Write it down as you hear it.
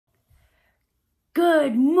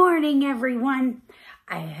Good morning, everyone.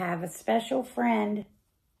 I have a special friend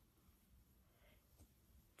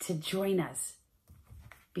to join us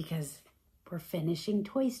because we're finishing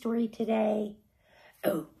Toy Story today.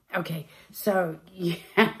 Oh, okay. So,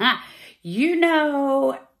 you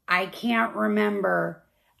know, I can't remember.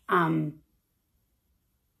 I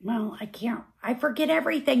forget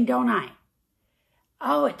everything, don't I?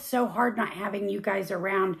 Oh, it's so hard not having you guys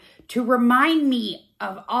around to remind me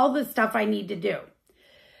of all the stuff I need to do.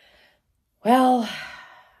 Well,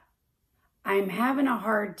 I'm having a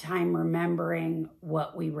hard time remembering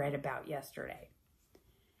what we read about yesterday.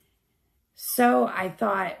 So I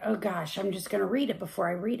thought, oh gosh, I'm just going to read it before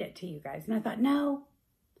I read it to you guys. And I thought, no,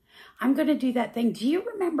 I'm going to do that thing. Do you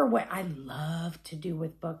remember what I love to do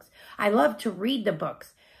with books? I love to read the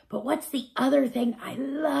books. But what's the other thing I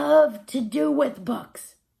love to do with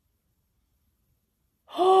books?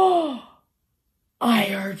 Oh, I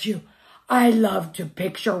heard you. I love to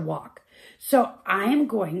picture walk. So I'm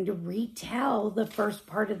going to retell the first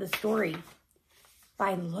part of the story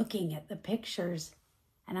by looking at the pictures.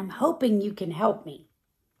 And I'm hoping you can help me.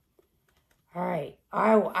 All right.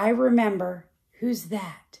 I remember. Who's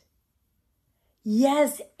that?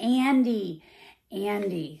 Yes, Andy.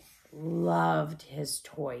 Andy loved his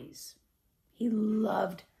toys. He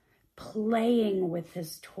loved playing with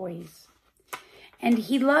his toys. And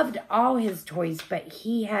he loved all his toys, but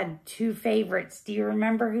he had two favorites. Do you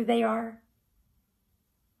remember who they are?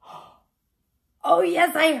 Oh,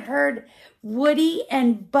 yes, I heard. Woody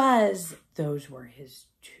and Buzz. Those were his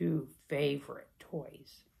two favorite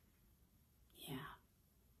toys. Yeah.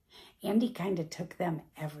 Andy kind of took them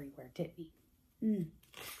everywhere, didn't he?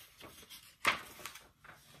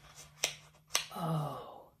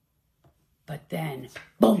 Oh, but then,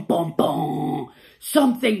 boom, boom, boom,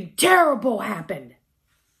 something terrible happened.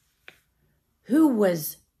 Who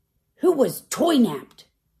was toy-napped?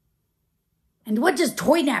 And what does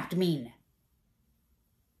toy-napped mean?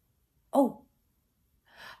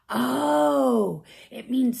 Oh, it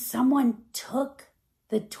means someone took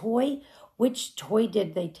the toy. Which toy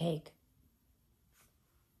did they take?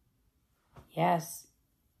 Yes,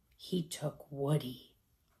 he took Woody.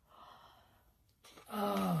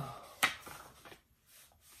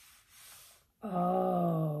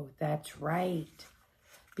 Oh, that's right.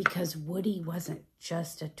 Because Woody wasn't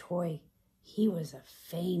just a toy. He was a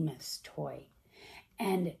famous toy.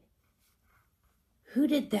 And who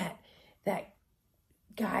did that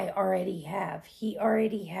guy already have? He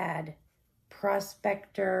already had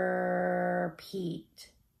Prospector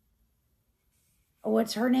Pete.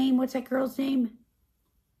 What's her name? What's that girl's name?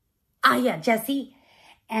 Ah, yeah, Jessie.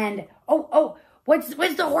 And, what's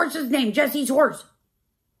the horse's name? Jessie's horse.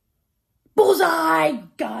 Bullseye!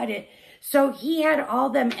 Got it. So he had all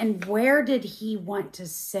them, and where did he want to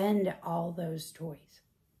send all those toys?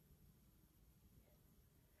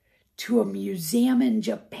 To a museum in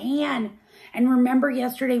Japan. And remember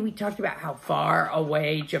yesterday we talked about how far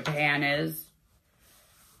away Japan is?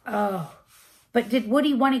 Oh, but did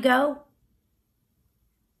Woody want to go?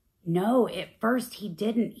 No, at first he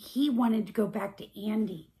didn't. He wanted to go back to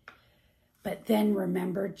Andy. But then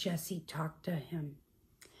remember, Jessie talked to him.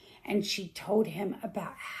 And she told him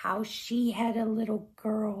about how she had a little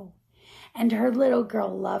girl. And her little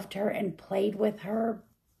girl loved her and played with her.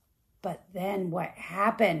 But then what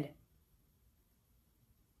happened?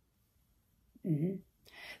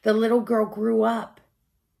 The little girl grew up.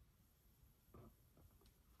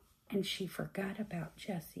 And she forgot about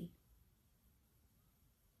Jessie.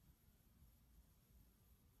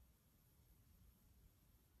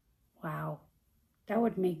 Wow, that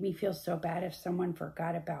would make me feel so bad if someone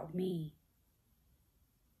forgot about me.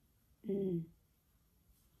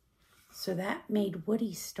 So that made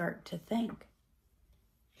Woody start to think,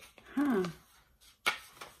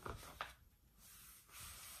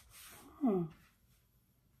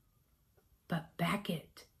 But back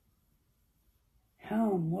at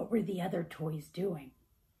home, what were the other toys doing?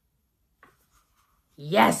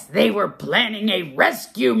 Yes, they were planning a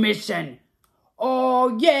rescue mission.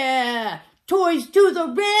 Oh, yeah. Toys to the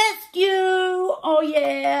rescue. Oh,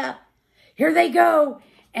 yeah. Here they go.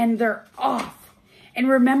 And they're off. And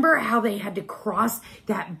remember how they had to cross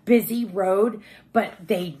that busy road? But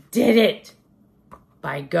they did it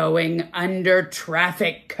by going under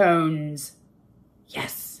traffic cones.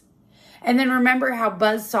 Yes. And then remember how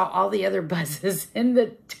Buzz saw all the other Buzzes in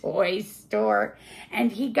the toy store.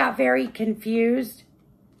 And he got very confused.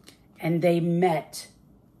 And they met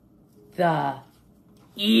the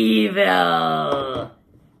evil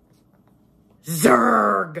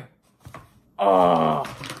Zurg. Oh,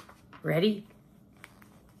 ready?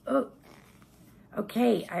 Oh,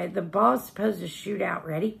 Okay, the ball's supposed to shoot out.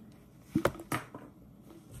 Ready?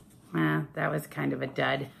 That was kind of a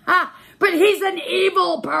dud. Ha! But he's an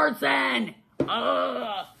evil person!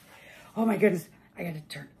 Ugh. Oh my goodness, I gotta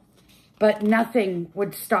turn. But nothing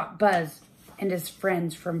would stop Buzz and his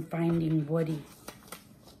friends from finding Woody.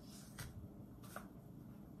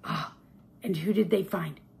 And who did they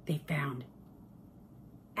find? They found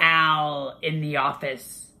Al in the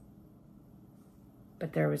office.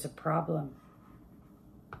 But there was a problem.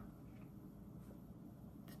 The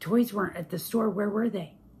toys weren't at the store. Where were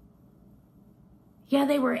they? Yeah,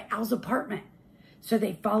 they were at Al's apartment. So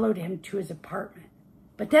they followed him to his apartment.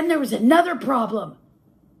 But then there was another problem.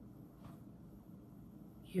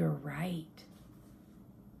 You're right.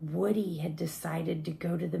 Woody had decided to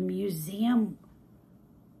go to the museum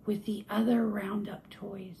with the other Roundup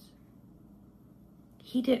toys.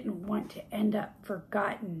 He didn't want to end up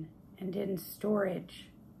forgotten and in storage.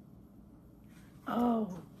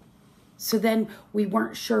 Oh. So then we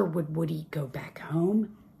weren't sure, would Woody go back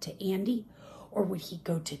home to Andy, or would he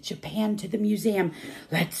go to Japan to the museum?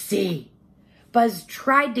 Let's see. Buzz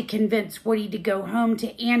tried to convince Woody to go home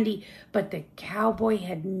to Andy, but the cowboy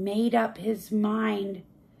had made up his mind.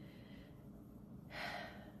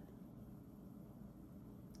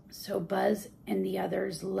 So Buzz and the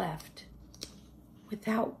others left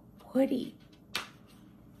without Woody.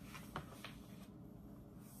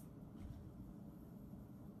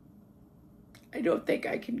 I don't think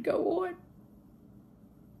I can go on.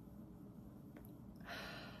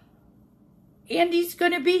 Andy's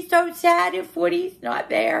going to be so sad if Woody's not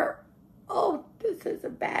there. Oh, this is a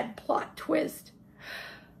bad plot twist.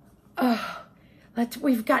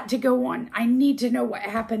 We've got to go on. I need to know what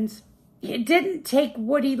happens. It didn't take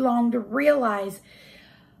Woody long to realize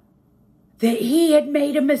that he had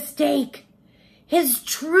made a mistake. His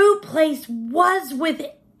true place was with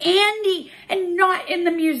Andy and not in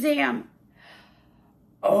the museum.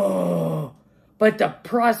 Oh, but the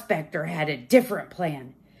prospector had a different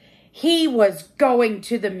plan. He was going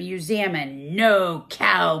to the museum and no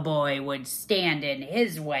cowboy would stand in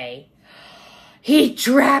his way. He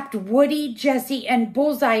trapped Woody, Jesse, and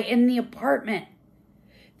Bullseye in the apartment.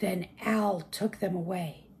 Then Al took them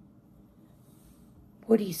away.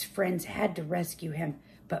 Woody's friends had to rescue him,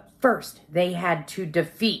 but first they had to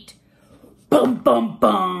defeat, bum, bum,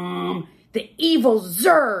 bum, the evil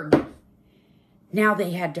Zurg. Now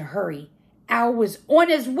they had to hurry. Al was on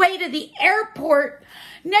his way to the airport.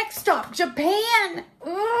 Next stop, Japan.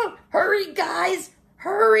 Hurry, guys,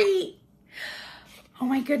 hurry. Oh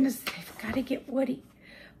my goodness, they've got to get Woody.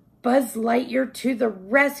 Buzz Lightyear to the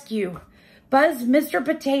rescue. Buzz, Mr.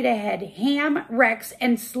 Potato Head, Ham, Rex,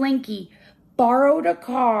 and Slinky borrowed a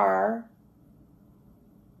car.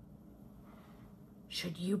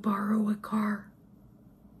 Should you borrow a car?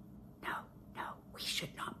 No, we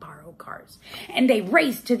should not borrow cars. And they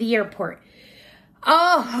raced to the airport.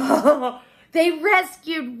 Oh, they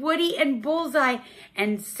rescued Woody and Bullseye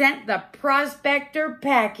and sent the prospector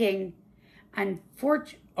packing.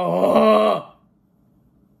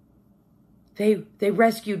 They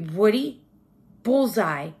rescued Woody,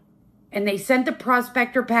 Bullseye, and they sent the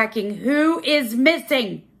prospector packing. Who is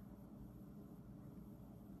missing?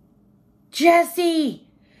 Jesse.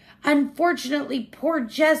 Unfortunately, poor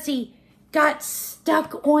Jesse got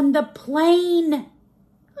stuck on the plane.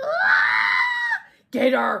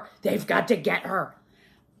 Get her. They've got to get her.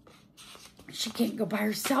 She can't go by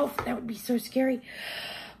herself. That would be so scary.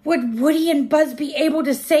 Would Woody and Buzz be able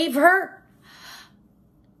to save her?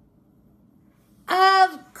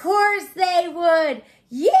 Of course they would.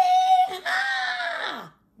 Yeah!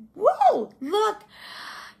 Whoa, look.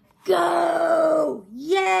 Go.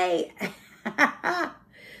 Yay.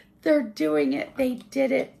 They're doing it. They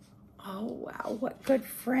did it. Oh, wow. What good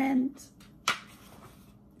friends.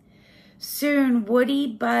 Soon, Woody,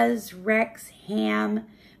 Buzz, Rex, Ham,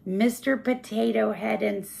 Mr. Potato Head,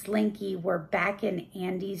 and Slinky were back in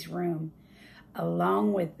Andy's room,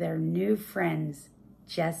 along with their new friends,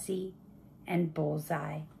 Jesse and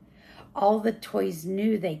Bullseye. All the toys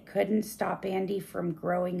knew they couldn't stop Andy from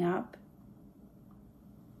growing up,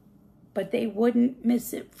 but they wouldn't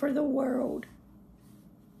miss it for the world.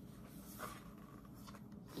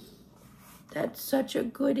 That's such a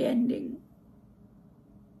good ending.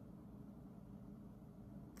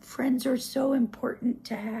 Friends are so important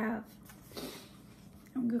to have.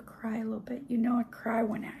 I'm going to cry a little bit. You know I cry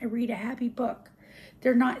when I read a happy book.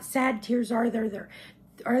 They're not sad tears, are they?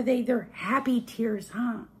 They're happy tears,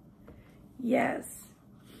 huh? Yes.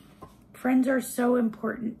 Friends are so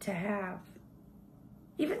important to have.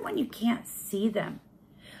 Even when you can't see them.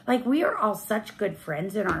 Like, we are all such good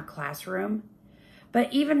friends in our classroom.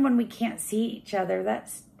 But even when we can't see each other,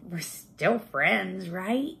 we're still friends,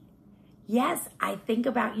 right? Yes, I think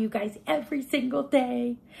about you guys every single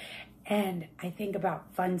day. And I think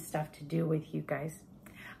about fun stuff to do with you guys.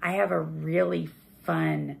 I have a really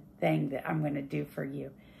fun thing that I'm going to do for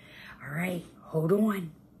you. All right, hold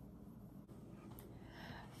on.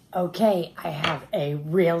 Okay, I have a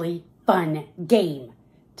really fun game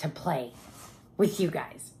to play with you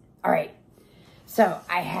guys. All right, so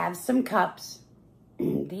I have some cups.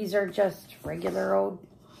 These are just regular old,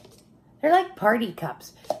 they're like party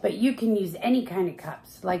cups, but you can use any kind of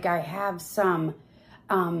cups. Like I have some,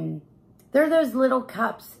 they're those little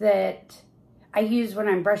cups that I use when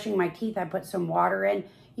I'm brushing my teeth. I put some water in.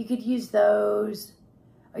 You could use those.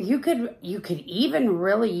 You could even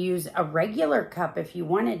really use a regular cup if you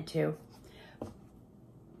wanted to.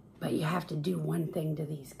 But you have to do one thing to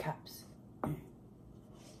these cups.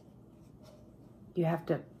 You have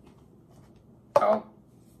to,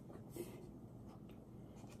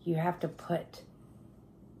 you have to put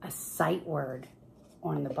a sight word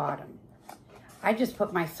on the bottom. I just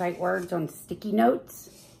put my sight words on sticky notes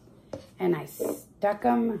and I stuck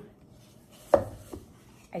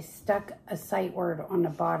a sight word on the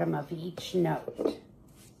bottom of each note.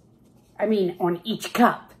 I mean, on each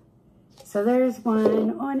cup. So there's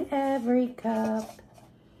one on every cup.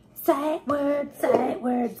 Sight words,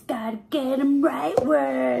 gotta get them right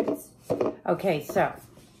words. Okay, so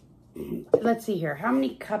let's see here. How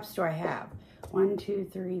many cups do I have? 1, 2,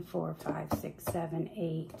 3, 4, 5, 6, 7,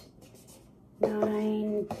 8,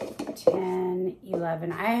 9, 10,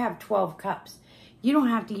 11. I have 12 cups. You don't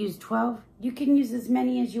have to use 12. You can use as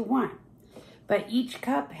many as you want. But each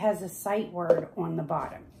cup has a sight word on the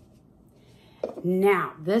bottom.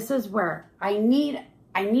 Now, this is where I need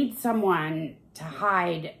someone to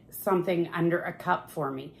hide something under a cup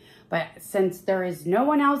for me. But since there is no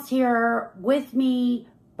one else here with me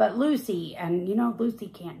but Lucy, and you know Lucy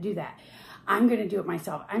can't do that, I'm going to do it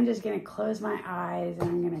myself. I'm just going to close my eyes and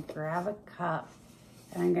I'm going to grab a cup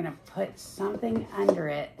and I'm going to put something under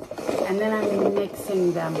it, and then I'm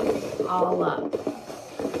mixing them all up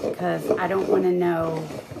because I don't want to know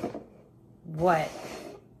what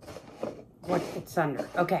it's under.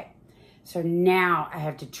 Okay, so now I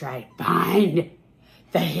have to try to find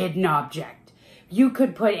the hidden object. You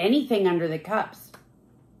could put anything under the cups.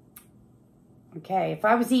 Okay, if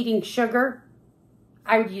I was eating sugar,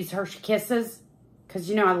 I would use Hershey Kisses because,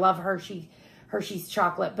 you know, I love Hershey's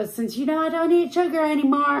chocolate. But since, you know, I don't eat sugar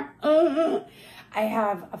anymore, I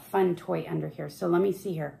have a fun toy under here. So let me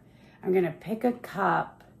see here. I'm going to pick a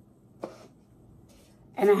cup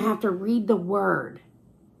and I have to read the word.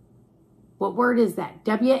 What word is that?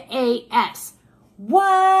 W-A-S.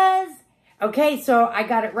 Was. Okay, so I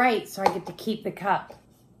got it right. So I get to keep the cup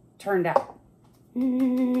turned up.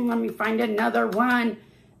 Let me find another one.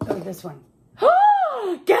 Oh, this one.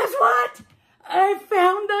 Guess what? I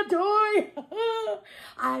found the toy.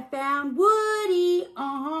 I found Woody.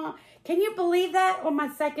 Can you believe that? On my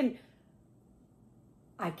second,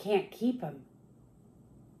 I can't keep him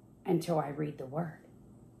until I read the word.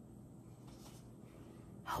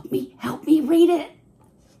 Help me read it.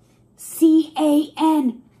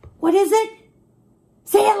 C-A-N. What is it?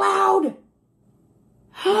 Say it loud.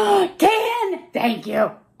 Can. Thank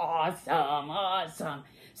you. Awesome.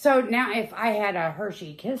 So now if I had a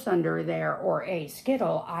Hershey Kiss under there or a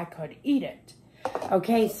Skittle, I could eat it.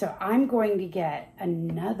 Okay, so I'm going to get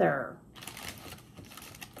another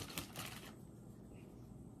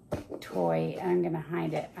toy and I'm going to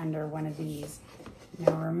hide it under one of these.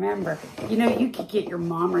 Now remember, you know, you could get your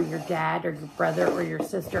mom or your dad or your brother or your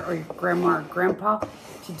sister or your grandma or grandpa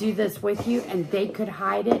to do this with you, and they could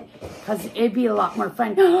hide it because it'd be a lot more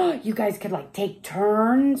fun. You guys could like take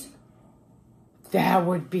turns. That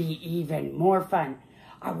would be even more fun.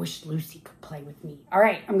 I wish Lucy could play with me. All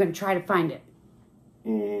right, I'm going to try to find it.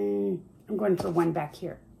 I'm going for one back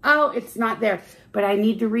here. Oh, it's not there, but I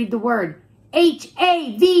need to read the word.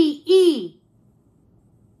 H-A-V-E.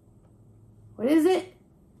 What is it?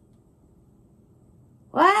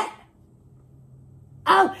 What?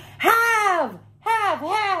 Oh, have.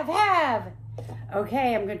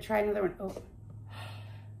 Okay, I'm going to try another one. Oh.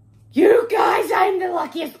 You guys, I'm the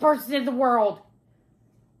luckiest person in the world.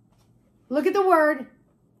 Look at the word.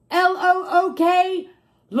 L-O-O-K.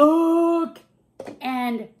 Look.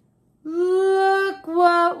 And look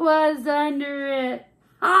what was under it.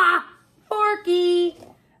 Forky.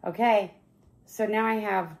 Okay, so now I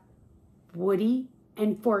have Woody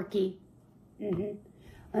and Forky.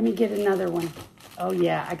 Let me get another one. Oh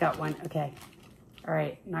yeah, I got one. Okay. All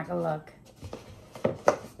right, not gonna look.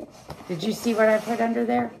 Did you see what I put under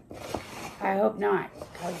there? I hope not,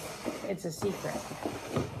 because it's a secret.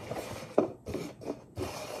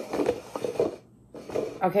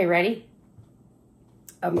 Okay, ready?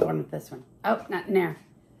 I'm going with this one. Oh, not in there.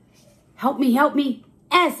 Help me, help me.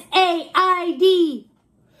 S-A-I-D.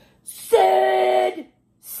 Said.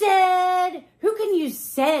 Said. Who can use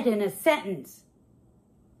said in a sentence?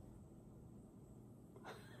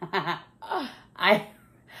 I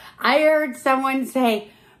heard someone say,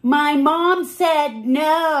 my mom said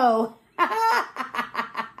no.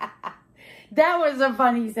 That was a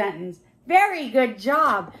funny sentence. Very good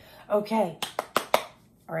job. Okay.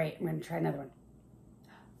 All right, I'm going to try another one.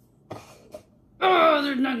 Oh,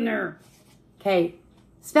 there's nothing there. Okay,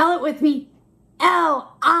 spell it with me.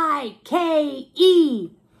 L-I-K-E.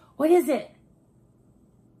 What is it?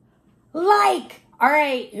 Like. All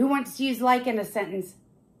right, who wants to use like in a sentence?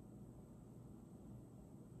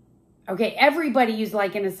 Okay, everybody use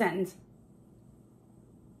like in a sentence.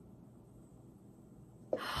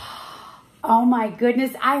 Oh my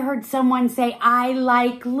goodness, I heard someone say, I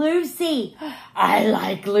like Lucy. I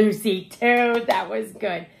like Lucy too. That was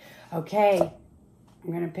good. Okay, I'm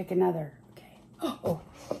going to pick another. Okay.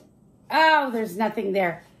 Oh, there's nothing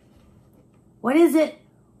there. What is it?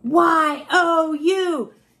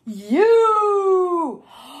 Y-O-U. You.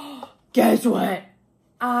 Guess what?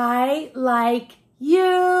 I like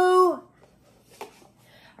you.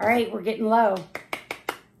 All right, we're getting low.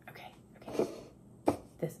 Okay.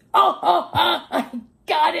 This. Oh, I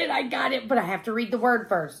got it, but I have to read the word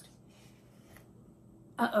first.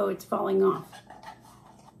 Uh-oh, it's falling off.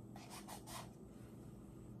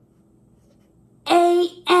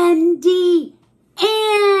 A-N-D,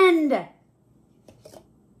 and.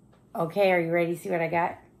 Okay, are you ready to see what I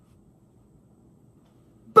got?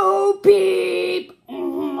 Bo Peep.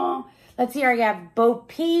 Let's see here. I got Bo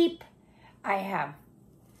Peep. I have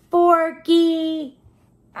Forky.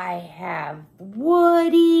 I have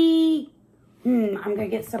Woody. I'm going to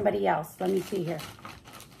get somebody else. Let me see here.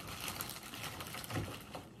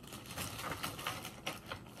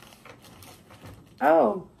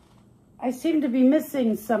 Oh, I seem to be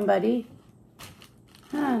missing somebody.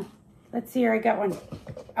 Huh. Let's see here. I got one.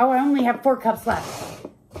 Oh, I only have 4 cups left.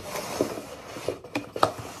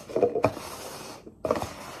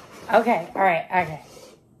 Okay. All right. Okay.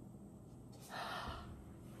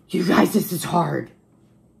 You guys, this is hard.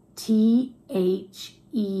 T-H-E-Y.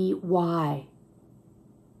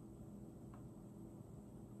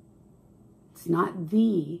 It's not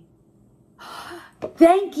the.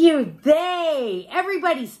 Thank you. They.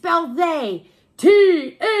 Everybody spell they.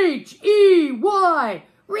 T-H-E-Y.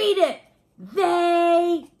 Read it.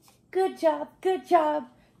 They. Good job. Good job.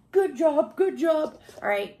 Good job. Good job. All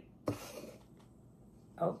right.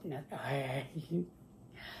 Oh, no.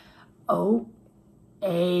 O-A-R-E.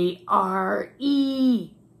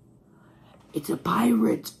 It's a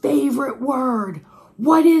pirate's favorite word.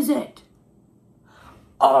 What is it?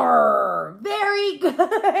 R. Very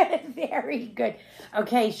good. Very good.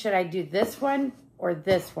 Okay, should I do this one or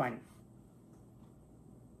this one?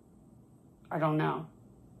 I don't know.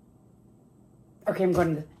 Okay, I'm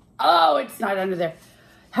going to... Oh, it's not under there.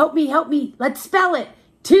 Help me, help me. Let's spell it.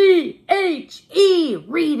 T-H-E.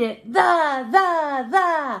 Read it.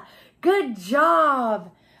 The. Good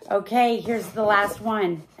job. Okay, here's the last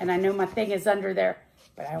one. And I know my thing is under there,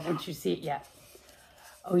 but I don't want you to see it yet.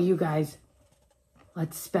 Oh, you guys.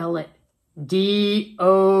 Let's spell it. D-O-E-S.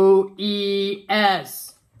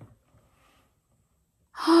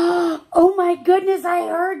 Oh my goodness, I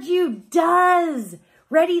heard you. Does.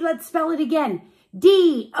 Ready? Let's spell it again.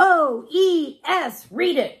 D-O-E-S.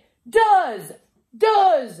 Read it. Does.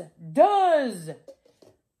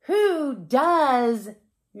 Who does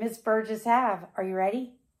Miss Burgess have? Are you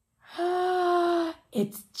ready?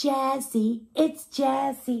 It's Jessie. It's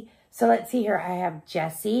Jessie. So let's see here. I have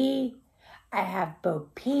Jessie. I have Bo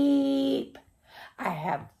Peep. I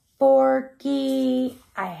have Forky.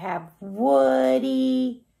 I have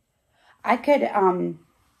Woody. I could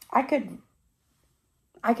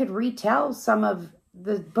retell some of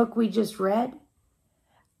the book we just read.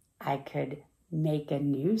 I could make a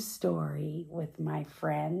new story with my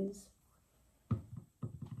friends.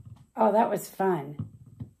 Oh, that was fun.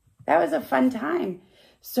 That was a fun time.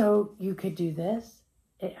 So you could do this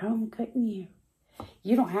at home, couldn't you?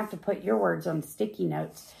 You don't have to put your words on sticky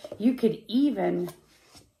notes. You could even,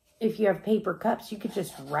 if you have paper cups, you could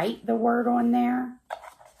just write the word on there.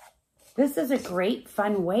 This is a great,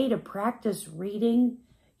 fun way to practice reading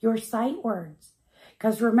your sight words.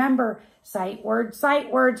 Because remember, sight words,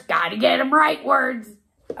 gotta get them right words.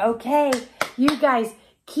 Okay, you guys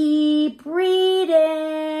keep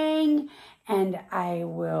reading, and I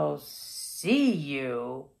will see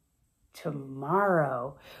you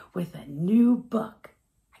tomorrow with a new book.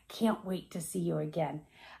 I can't wait to see you again.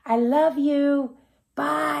 I love you.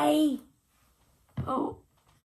 Bye. Oh.